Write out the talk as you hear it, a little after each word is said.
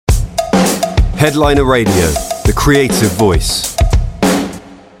Headliner Radio, the creative voice.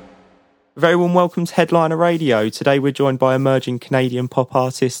 Very warm welcome to Headliner Radio. Today we're joined by emerging Canadian pop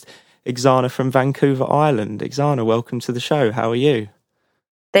artist Xana from Vancouver Island. Xana, welcome to the show. How are you?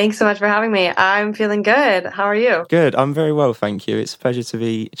 Thanks so much for having me. I'm feeling good. How are you? Good. I'm very well, thank you. It's a pleasure to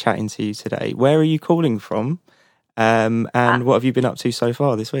be chatting to you today. Where are you calling from? And what have you been up to so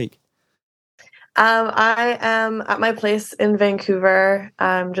far this week? I am at my place in Vancouver.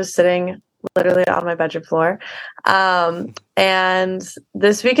 I'm just sitting literally on my bedroom floor. And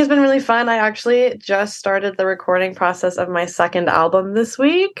this week has been really fun. I actually just started the recording process of my second album this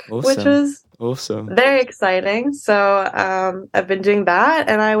week, which was awesome, very exciting. So I've been doing that.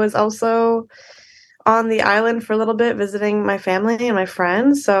 And I was also on the island for a little bit visiting my family and my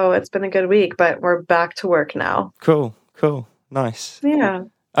friends. So it's been a good week, but we're back to work now. Cool. Nice. Yeah.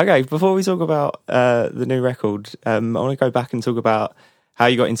 Okay, before we talk about the new record, I want to go back and talk about how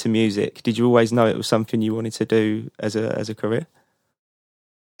you got into music. Did you always know it was something you wanted to do as a career?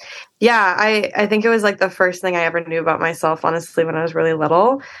 Yeah, I think it was like the first thing I ever knew about myself, honestly, when I was really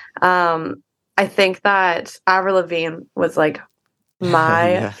little. I think that Avril Lavigne was like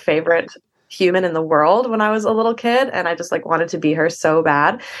my favorite human in the world when I was a little kid, and I just like wanted to be her so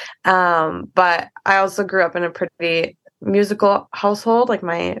bad. But I also grew up in a pretty musical household. Like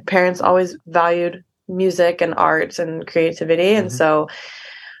my parents always valued music and art and creativity. And so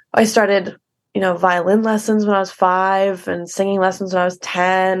I started, violin lessons when I was 5 and singing lessons when I was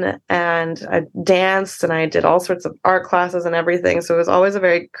 10. And I danced and I did all sorts of art classes and everything. So it was always a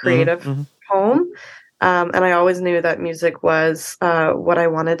very creative home. And I always knew that music was what I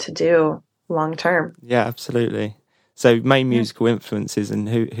wanted to do long term. Yeah, absolutely. So main musical influences and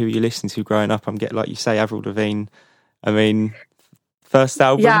who you listen to growing up, I'm getting, like you say, Avril Lavigne. I mean, first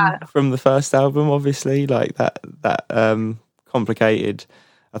album from the first album, obviously, like that Complicated.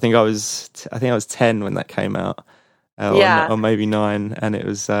 I think I was 10 when that came out, or maybe 9, and it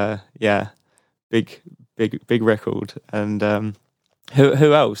was big record. And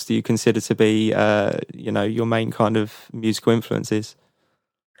who else do you consider to be your main kind of musical influences?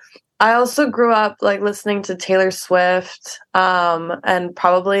 I also grew up like listening to Taylor Swift, and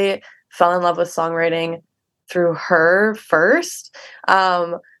probably fell in love with songwriting through her first.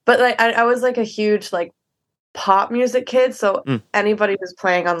 But like I was like a huge like pop music kid, so anybody who's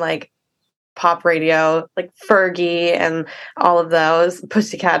playing on like pop radio, like Fergie and all of those,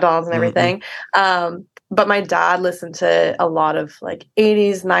 Pussycat Dolls and everything. But my dad listened to a lot of like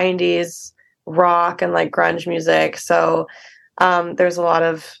 80s, 90s rock and like grunge music. So there's a lot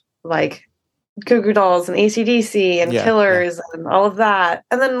of like Goo Goo Dolls and AC/DC and Killers and all of that.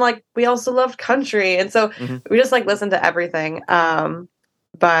 And then like we also loved country. And so we just like listened to everything.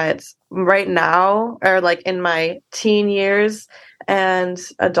 But right now, or like in my teen years and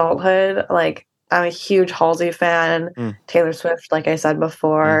adulthood, like I'm a huge Halsey fan, Taylor Swift, like I said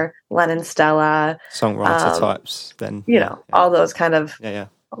before, Lennon Stella. Songwriter types, then. All those kind of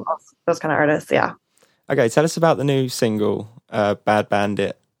those kind of artists, Okay, tell us about the new single, Bad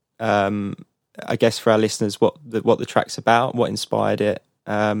Bandit. I guess for our listeners, what the track's about, what inspired it,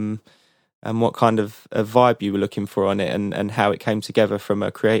 and what kind of a vibe you were looking for on it, and how it came together from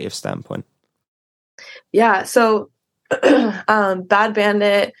a creative standpoint. Yeah, so Bad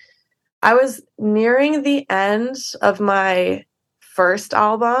Bandit, I was nearing the end of my first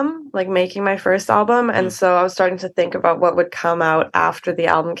album, like making my first album, and so I was starting to think about what would come out after the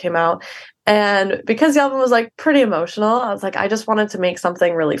album came out. And because the album was like pretty emotional, I was like, I just wanted to make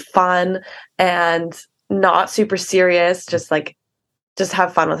something really fun and not super serious, just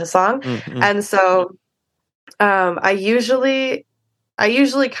have fun with the song. And so I usually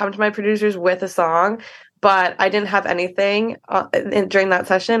come to my producers with a song, but I didn't have anything during that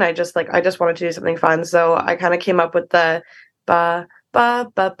session. I just wanted to do something fun. So I kind of came up with the ba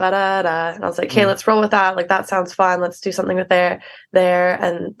ba ba ba da da, and I was like, okay, let's roll with that. Like that sounds fun. Let's do something with there.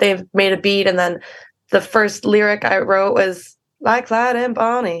 And they've made a beat, and then the first lyric I wrote was like Clyde and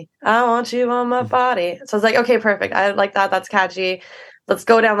Bonnie, I want you on my body. So I was like, okay, perfect. I like that. That's catchy. Let's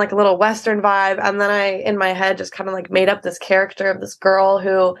go down like a little Western vibe. And then I, in my head, just kind of like made up this character of this girl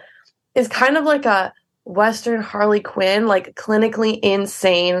who is kind of like a Western Harley Quinn, like clinically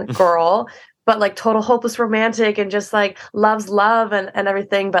insane girl, but like total hopeless romantic and just like loves love and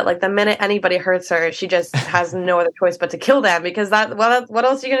everything. But like the minute anybody hurts her, she just has no other choice but to kill them, because what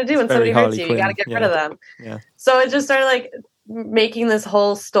else are you going to do when somebody hurts you? You got to get rid of them. Yeah. So it just started like making this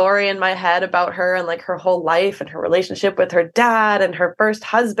whole story in my head about her and like her whole life and her relationship with her dad and her first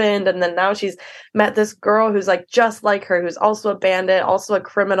husband. And then now she's met this girl who's like just like her, who's also a bandit, also a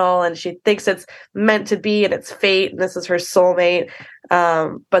criminal, and she thinks it's meant to be and it's fate and this is her soulmate.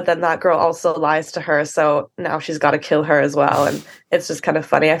 But then that girl also lies to her, so now she's got to kill her as well. And it's just kind of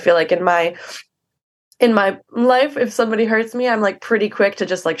funny. I feel like in my life, if somebody hurts me, I'm like pretty quick to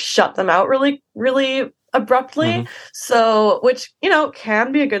just like shut them out really, really abruptly. So, which, you know,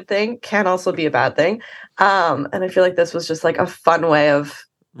 can be a good thing, can also be a bad thing. And I feel like this was just like a fun way of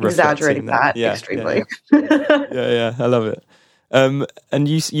exaggerating that extremely. Yeah, I love it. And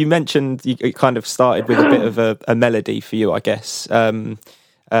you mentioned you kind of started with a bit of a melody for you, I guess, and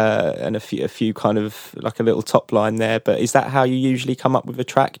a few kind of like a little top line there. But is that how you usually come up with a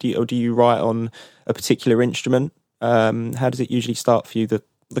track? Or do you write on a particular instrument? How does it usually start for you, the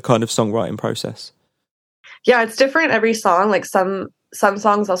kind of songwriting process? Yeah, it's different every song. Like some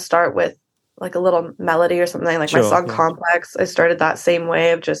songs I'll start with like a little melody or something. Like my song Complex, I started that same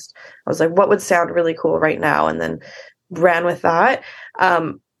way of just, I was like, what would sound really cool right now? And then ran with that.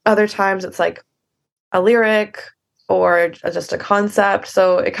 Other times it's like a lyric or just a concept.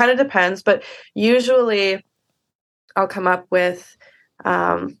 So it kind of depends, but usually I'll come up with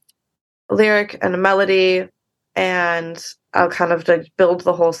a lyric and a melody, and I'll kind of like build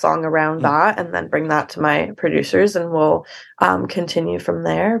the whole song around that and then bring that to my producers, and we'll continue from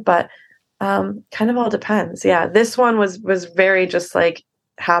there. But kind of all depends. Yeah, this one was very just like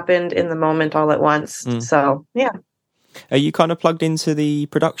happened in the moment all at once. So yeah. Are you kind of plugged into the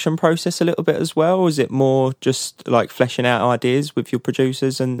production process a little bit as well? Or is it more just like fleshing out ideas with your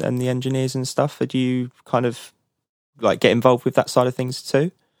producers and the engineers and stuff? Or do you kind of like get involved with that side of things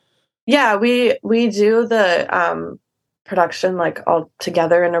too? Yeah, we do the production like all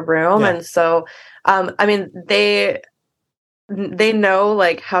together in a room. And so I mean they know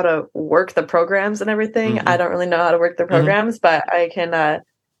like how to work the programs and everything. I don't really know how to work the programs, but I can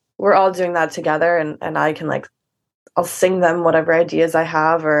we're all doing that together, and I can like I'll sing them whatever ideas I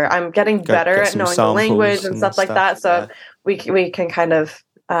have, or I'm getting better at knowing the language and stuff like that. So we can kind of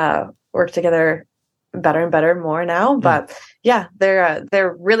work together better and better more now. But yeah,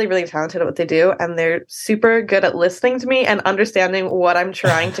 they're really, really talented at what they do, and they're super good at listening to me and understanding what I'm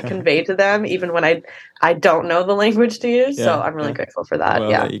trying to convey to them, even when I don't know the language to use. So I'm really grateful for that. Well,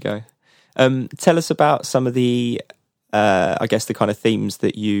 there you go. Tell us about some of the I guess the kind of themes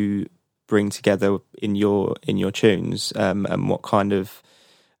that you bring together in your tunes, and what kind of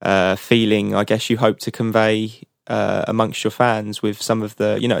feeling I guess you hope to convey amongst your fans with some of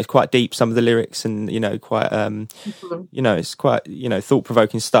the, you know, it's quite deep, some of the lyrics, and you know, quite you know, it's quite, you know,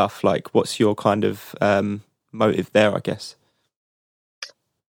 thought-provoking stuff. Like what's your kind of motive there, I guess?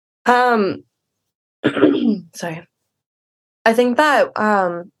 Sorry, I think that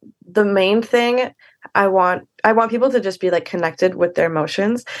the main thing I want people to just be like connected with their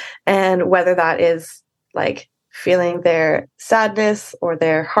emotions, and whether that is like feeling their sadness or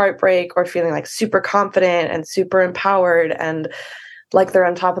their heartbreak, or feeling like super confident and super empowered and like they're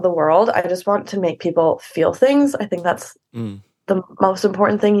on top of the world. I just want to make people feel things. I think that's the most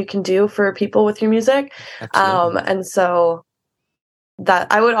important thing you can do for people with your music. And so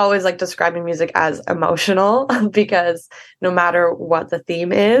that I would always like describing music as emotional, because no matter what the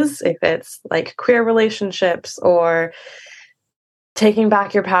theme is, if it's like queer relationships or taking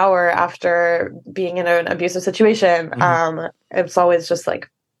back your power after being in an abusive situation, it's always just like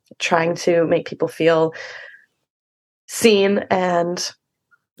trying to make people feel seen and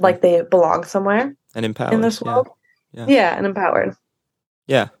like they belong somewhere and empowered in this world. Yeah, and empowered.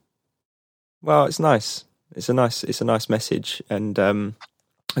 Yeah. Well, it's nice. It's a nice message, and I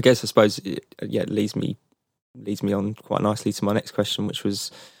guess I suppose it leads me on quite nicely to my next question, which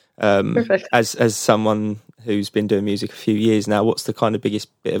was as someone who's been doing music a few years now, what's the kind of biggest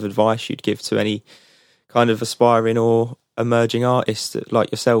bit of advice you'd give to any kind of aspiring or emerging artists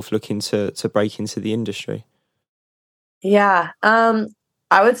like yourself looking to break into the industry? Yeah,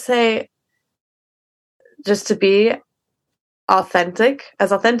 I would say just to be authentic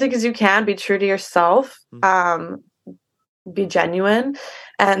as you can, be true to yourself, be genuine,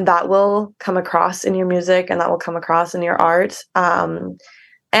 and that will come across in your music, and that will come across in your art.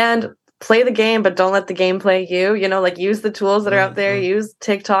 And play the game, but don't let the game play you. You know, like use the tools that are out there, use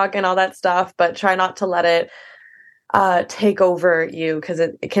TikTok and all that stuff, but try not to let it take over you, because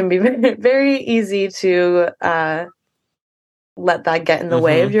it can be very, very easy to let that get in the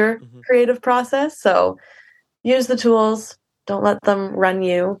way of your creative process. So use the tools, don't let them run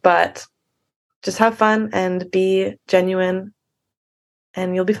you, but just have fun and be genuine,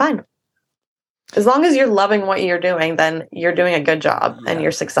 and you'll be fine. as long as you're loving what you're doing, then you're doing a good job and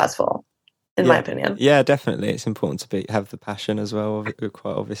you're successful, in my opinion. Yeah, definitely. It's important to have the passion as well. It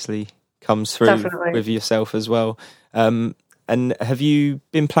quite obviously comes through with yourself as well. And have you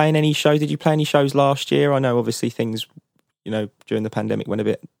been playing any shows? Did you play any shows last year? I know obviously things, during the pandemic went a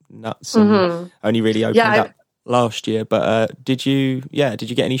bit nuts and only really opened up last year. But did you get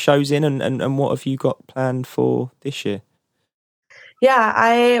any shows in, and what have you got planned for this year? Yeah,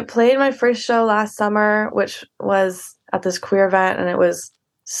 I played my first show last summer, which was at this queer event, and it was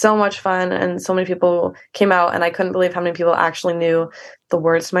so much fun, and so many people came out, and I couldn't believe how many people actually knew the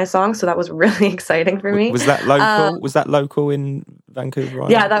words to my song, so that was really exciting for me. Was that local? Was that local in Vancouver?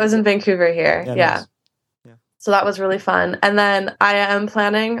 Yeah, that was in Vancouver here. Yeah. Nice. Yeah. So that was really fun. And then I am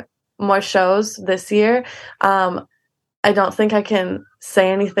planning more shows this year. I don't think I can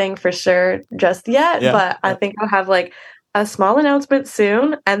say anything for sure just yet, but I think I'll have like a small announcement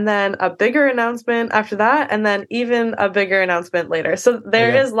soon, and then a bigger announcement after that, and then even a bigger announcement later. So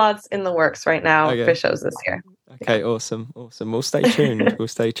there is lots in the works right now for shows this year. Okay, awesome. We'll stay tuned. We'll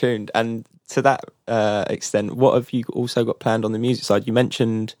stay tuned. And to that extent, what have you also got planned on the music side? You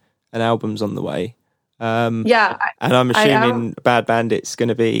mentioned an album's on the way. And I'm assuming Bad Bandit's going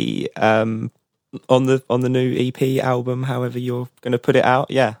to be on the new EP album, however you're going to put it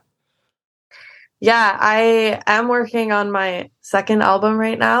out. Yeah, I am working on my second album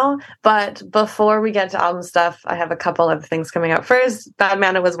right now, but before we get to album stuff, I have a couple other things coming out. First, Bad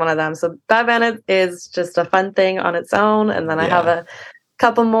Bandit was one of them. So Bad Bandit is just a fun thing on its own, and then I have a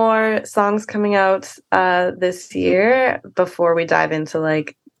couple more songs coming out this year before we dive into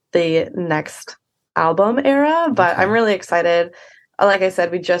like the next album era. But I'm really excited. Like I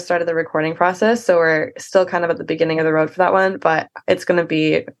said, we just started the recording process, so we're still kind of at the beginning of the road for that one, but it's going to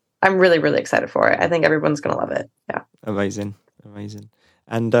be... I'm really, really excited for it. I think everyone's going to love it. Yeah. Amazing.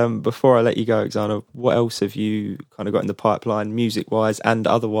 And before I let you go, Xana, what else have you kind of got in the pipeline, music-wise and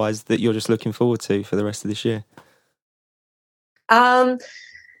otherwise, that you're just looking forward to for the rest of this year?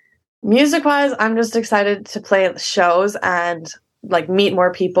 Music-wise, I'm just excited to play at the shows and like meet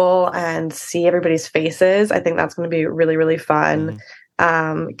more people and see everybody's faces. I think that's going to be really, really fun.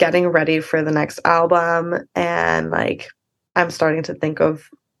 Getting ready for the next album, and like I'm starting to think of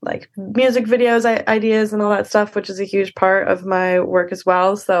like music videos, ideas and all that stuff, which is a huge part of my work as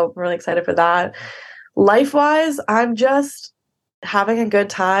well. So I'm really excited for that. Life-wise, I'm just having a good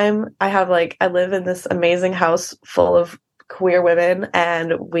time. I live in this amazing house full of queer women,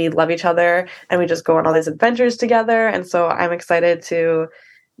 and we love each other, and we just go on all these adventures together. And so I'm excited to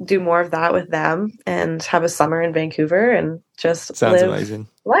do more of that with them and have a summer in Vancouver and just live amazing.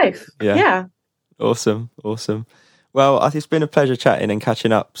 Life. Yeah. Awesome. Well, it's been a pleasure chatting and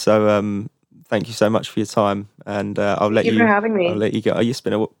catching up. So thank you so much for your time, and I'll let you. Thank you for having me. I'll let you get. It's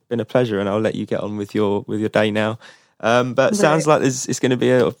been a pleasure, and I'll let you get on with your day now. But it sounds like it's going to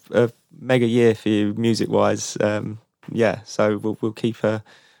be a mega year for you music wise. So we'll keep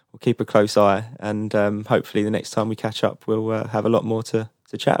a close eye, and hopefully the next time we catch up, we'll have a lot more to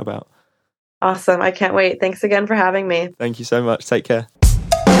chat about. Awesome! I can't wait. Thanks again for having me. Thank you so much. Take care.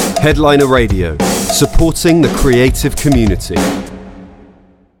 Headliner Radio, supporting the creative community.